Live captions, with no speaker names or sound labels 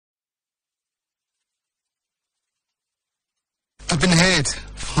been heard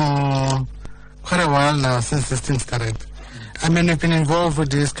for quite a while now, since this thing started. I mean, we've been involved with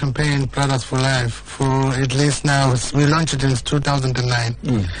this campaign, Brothers for Life, for at least now, we launched it in 2009.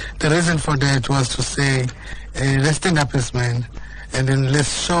 The reason for that was to say, let's stand up as men, and then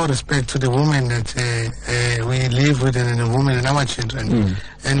let's show respect to the women that we live with, and the women and our children.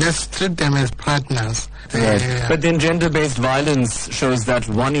 And let's treat them as partners. Right. But then gender-based violence shows that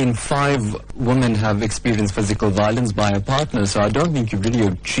 1 in 5 women have experienced physical violence by a partner, so I don't think you've really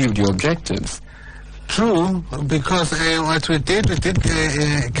achieved your objectives. True, because what we did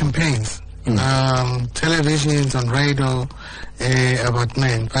campaigns, televisions, on radio, about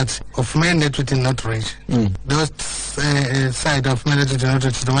men, but of men that we did not reach. Those side of men that we did not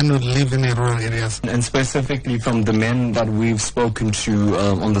reach, the one who live in the rural areas. And specifically from the men that we've spoken to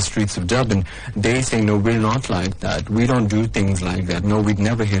on the streets of Durban, they say, no, we're not like that. We don't do things like that. No, we'd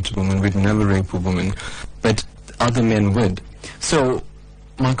never hit a woman, we'd never rape a woman. But other men would. So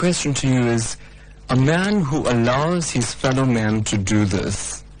my question to you is, a man who allows his fellow man to do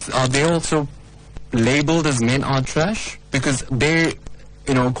this, are they also labeled as men are trash? Because they,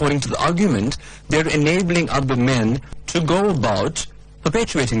 according to the argument, they're enabling other men to go about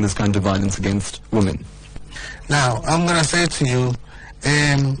perpetuating this kind of violence against women. Now, I'm going to say to you,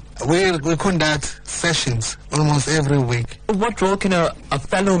 we conduct sessions almost every week. What role can a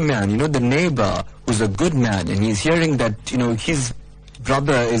fellow man, the neighbor who's a good man, and he's hearing that, his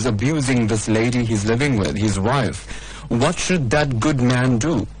brother is abusing this lady he's living with, his wife, what should that good man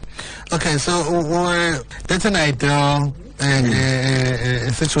do? Okay, so that's an ideal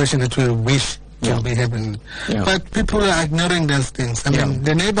a situation that we wish to be happening. But people are ignoring those things. I mean,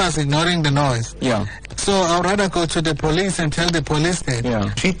 the neighbors ignoring the noise. So I'd rather go to the police and tell the police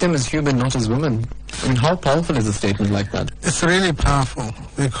that. Treat them as human, not as women. I mean, how powerful is a statement like that? It's really powerful,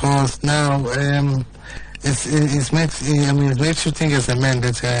 because now it makes you think as a man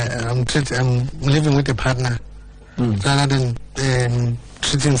that I'm living with a partner, rather than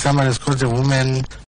treating someone as called a woman.